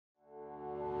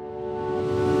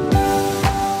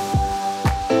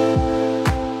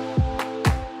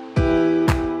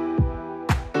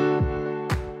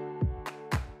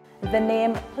The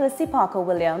name Percy Parker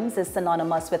Williams is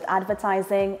synonymous with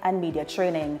advertising and media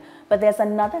training, but there's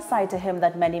another side to him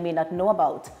that many may not know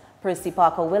about. Percy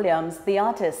Parker Williams, the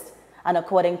artist, and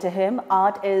according to him,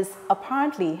 art is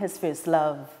apparently his first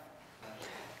love.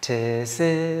 This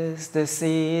is the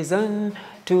season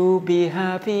to be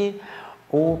happy.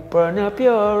 Open up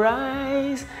your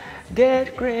eyes,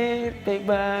 get great big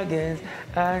bargains,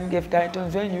 and give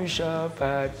titles when you shop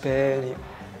at Penny.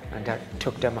 And that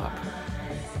took them up.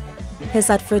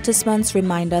 His advertisements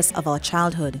remind us of our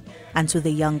childhood, and to the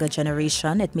younger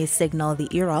generation it may signal the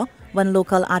era when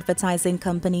local advertising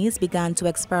companies began to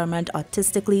experiment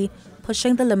artistically,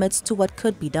 pushing the limits to what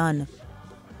could be done.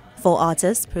 For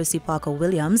artist Percy Parker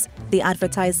Williams, the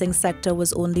advertising sector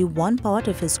was only one part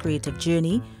of his creative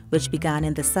journey, which began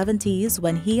in the 70s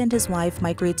when he and his wife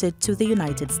migrated to the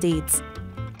United States.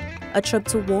 A trip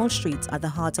to Wall Street at the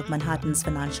heart of Manhattan's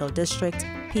financial district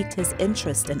piqued his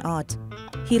interest in art.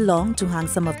 He longed to hang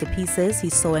some of the pieces he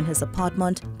saw in his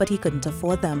apartment, but he couldn't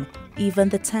afford them, even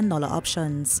the $10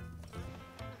 options.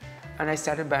 And I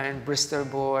started buying Bristol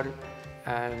board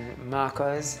and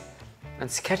markers and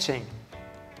sketching.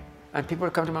 And people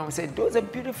would come to me and say, "Those are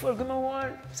beautiful, give me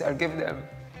one." So I'll give them.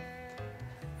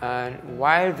 And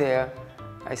while there,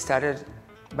 I started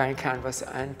buying canvas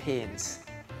and paints.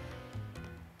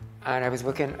 And I was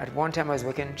working, at one time I was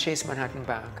working Chase Manhattan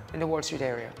Bank in the Wall Street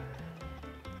area.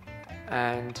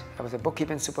 And I was a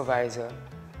bookkeeping supervisor.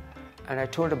 And I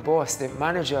told the boss, the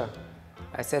manager,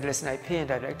 I said, "Listen, I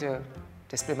paint, I'd like to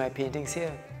display my paintings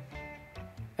here."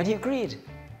 And he agreed.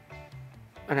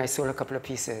 And I sold a couple of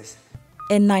pieces.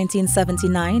 In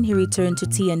 1979, he returned to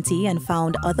TNT and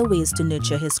found other ways to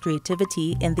nurture his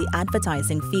creativity in the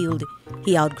advertising field.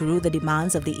 He outgrew the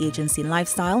demands of the agency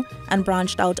lifestyle and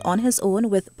branched out on his own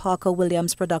with Parker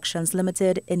Williams Productions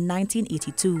Limited in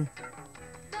 1982.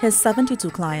 His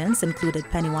 72 clients included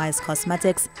Pennywise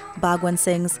Cosmetics, Bhagwan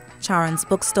Singh's, Charan's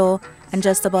Bookstore, and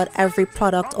just about every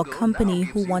product or company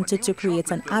who wanted to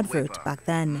create an advert back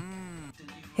then.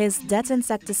 His death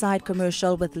insecticide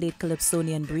commercial with late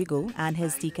Calypsonian Brigo and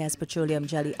his Decaz Petroleum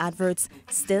Jelly adverts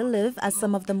still live as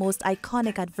some of the most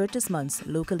iconic advertisements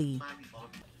locally.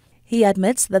 He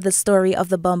admits that the story of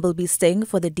the bumblebee sting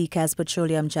for the Decaz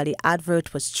Petroleum Jelly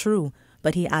advert was true,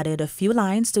 but he added a few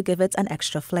lines to give it an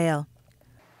extra flair.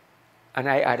 And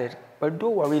I added, "But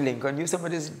don't worry, Lincoln, use some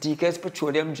of this Decaz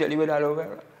Petroleum Jelly with aloe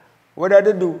vera. What did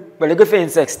I do? Well, you go for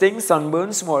insect sting,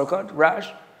 sunburn, small cut,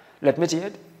 rash. Let me tell you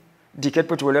it. Decad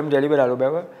Petroleum Jelly with aloe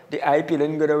vera. The eye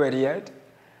peeling good already yet.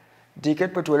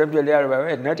 Decad Petroleum Jelly aloe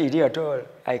vera, it's not easy at all.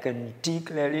 I can see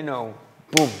clearly now."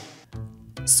 Boom.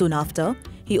 Soon after,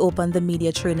 he opened the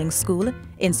Media Training School,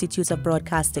 Institute of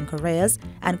Broadcasting Careers,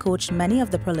 and coached many of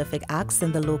the prolific acts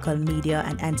in the local media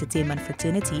and entertainment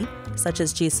fraternity, such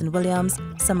as Jason Williams,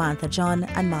 Samantha John,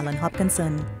 and Marlon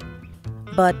Hopkinson.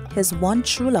 But his one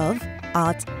true love,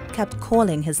 art, kept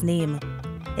calling his name.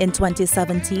 In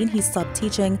 2017, he stopped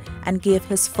teaching and gave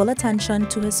his full attention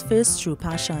to his first true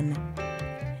passion.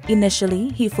 Initially,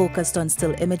 he focused on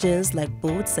still images like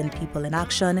boats and people in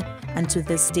action, and to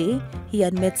this day, he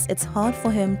admits it's hard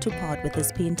for him to part with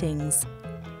his paintings.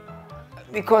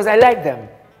 Because I like them.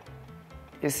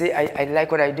 You see, I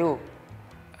like what I do.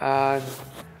 And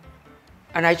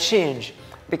I change,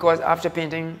 because after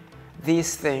painting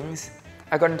these things,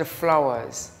 I got into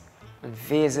flowers and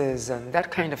vases and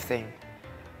that kind of thing.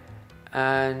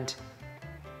 And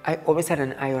I always had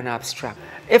an eye on abstract.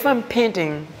 If I'm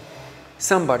painting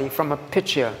somebody from a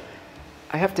picture,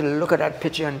 I have to look at that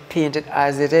picture and paint it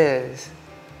as it is.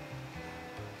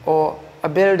 Or a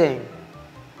building,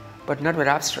 but not with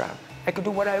abstract. I could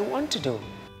do what I want to do.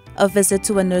 A visit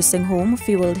to a nursing home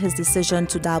fueled his decision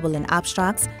to dabble in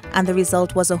abstracts, and the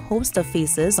result was a host of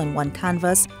faces on one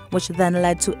canvas, which then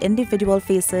led to individual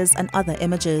faces and other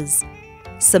images.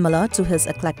 Similar to his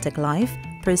eclectic life,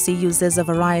 Percy uses a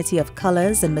variety of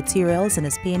colors and materials in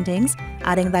his paintings,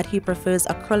 adding that he prefers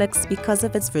acrylics because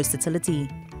of its versatility.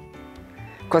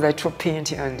 Because I throw paint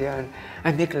here and there, and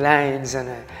I make lines, and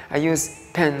I use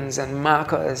pens and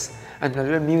markers and a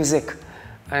little music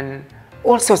and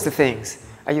all sorts of things.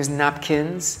 I use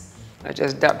napkins, I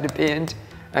just dab the paint,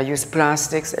 I use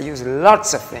plastics, I use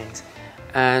lots of things.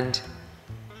 And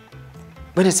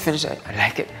when it's finished, I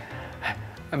like it.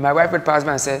 And my wife would pass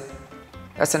by and say,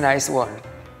 "That's a nice one."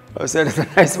 I said, "That's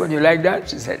a nice one, you like that?"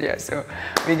 She said, "Yeah." So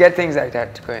we get things like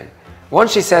that going.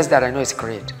 Once she says that, I know it's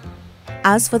great.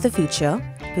 As for the future,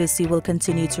 Percy will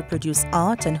continue to produce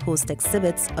art and host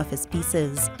exhibits of his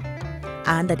pieces.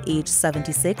 And at age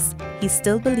 76, he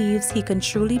still believes he can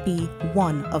truly be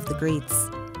one of the greats.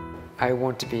 I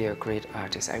want to be a great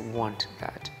artist. I want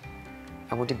that.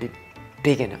 I want to be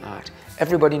big in art.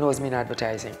 Everybody knows me in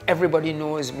advertising. Everybody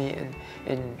knows me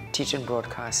in teaching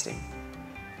broadcasting.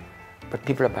 But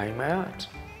people are buying my art.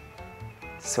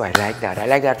 So I like that. I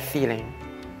like that feeling.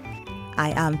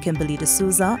 I am Kimberly De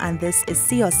Souza, and this is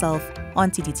See Yourself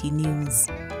on TTT News.